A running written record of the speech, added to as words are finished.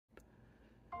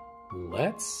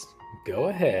let's go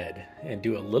ahead and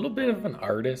do a little bit of an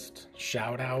artist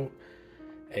shout out.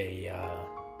 A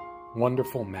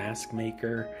wonderful mask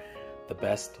maker, the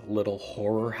best little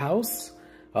horror house.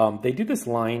 They do this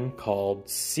line called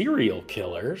Serial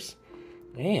Killers,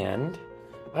 and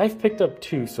I've picked up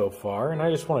 2 so far, and I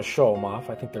just want to show them off.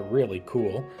 I think they're really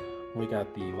cool. We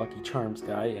got the Lucky Charms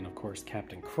guy, and of course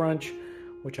Captain Crunch,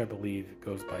 which I believe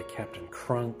goes by Captain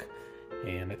Crunk,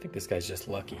 and I think this guy's just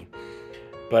Lucky.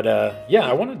 But yeah,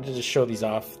 I wanted to just show these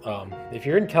off. If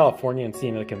you're in California and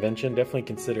seeing a convention, definitely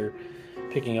consider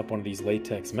picking up one of these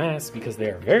latex masks because they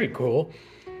are very cool.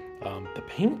 The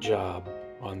paint job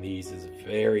on these is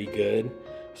very good,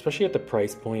 especially at the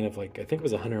price point of, like, I think it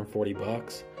was 140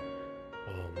 bucks.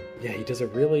 Yeah, he does a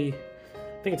really,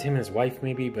 I think it's him and his wife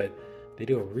maybe, but they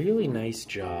do a really nice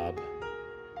job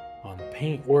on the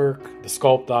paint work. The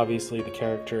sculpt, obviously, the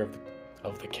character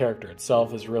of the character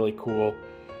itself is really cool,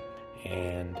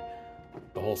 and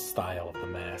the whole style of the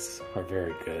masks are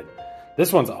very good.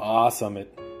 This one's awesome.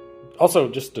 Also,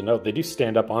 just to note, they do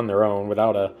stand up on their own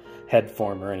without a head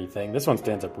form or anything. This one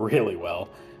stands up really well.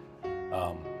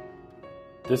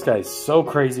 This guy's so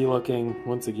crazy looking.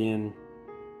 Once again,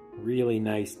 really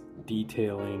nice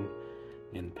detailing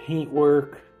and paint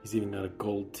work. He's even got a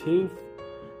gold tooth,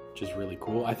 which is really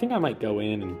cool. I think I might go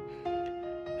in and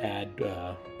add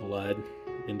blood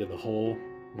into the hole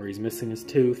where he's missing his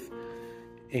tooth.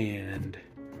 And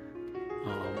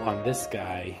on this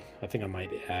guy, I think I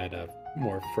might add a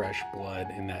more fresh blood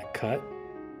in that cut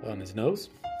on his nose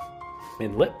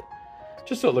and lip,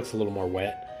 just so it looks a little more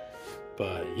wet.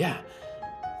 But yeah,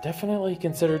 definitely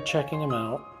consider checking him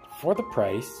out for the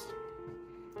price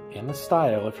and the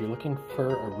style if you're looking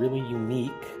for a really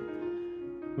unique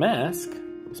mask,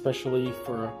 especially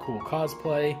for a cool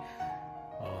cosplay.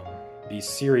 The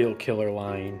Serial Killer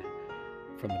line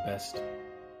from the best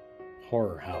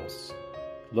horror house,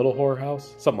 little horror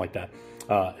house, something like that,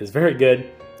 is very good.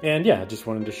 And yeah, just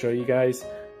wanted to show you guys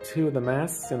 2 of the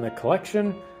masks in the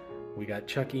collection. We got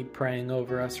Chucky praying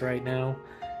over us right now,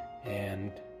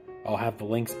 and I'll have the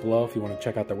links below if you want to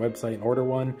check out their website and order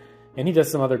one. And he does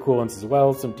some other cool ones as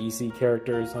well, some DC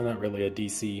characters. I'm not really a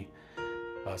DC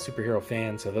superhero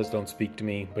fan, so those don't speak to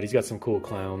me, but he's got some cool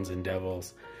clowns and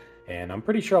devils. And I'm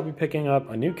pretty sure I'll be picking up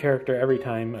a new character every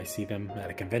time I see them at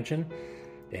a convention.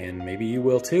 And maybe you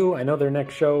will too. I know their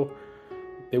next show,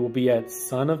 they will be at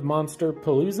Son of Monster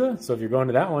Palooza. So if you're going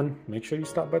to that one, make sure you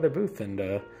stop by their booth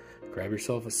and grab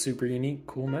yourself a super unique,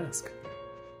 cool mask.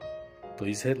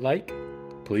 Please hit like,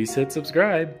 please hit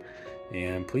subscribe,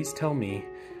 and please tell me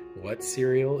what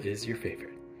cereal is your favorite.